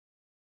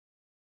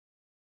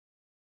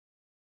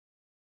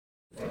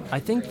I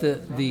think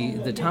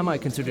the time I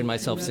considered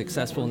myself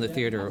successful in the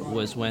theater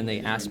was when they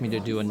asked me to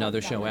do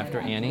another show after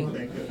Annie.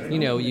 You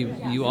know,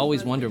 you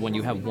always wonder when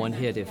you have one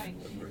hit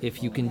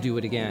if you can do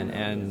it again.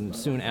 And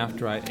soon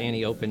after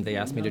Annie opened, they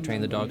asked me to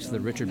train the dogs to the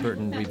Richard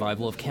Burton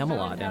revival of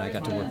Camelot, and I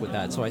got to work with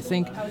that. So I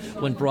think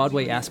when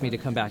Broadway asked me to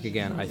come back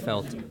again, I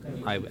felt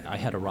I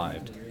had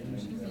arrived.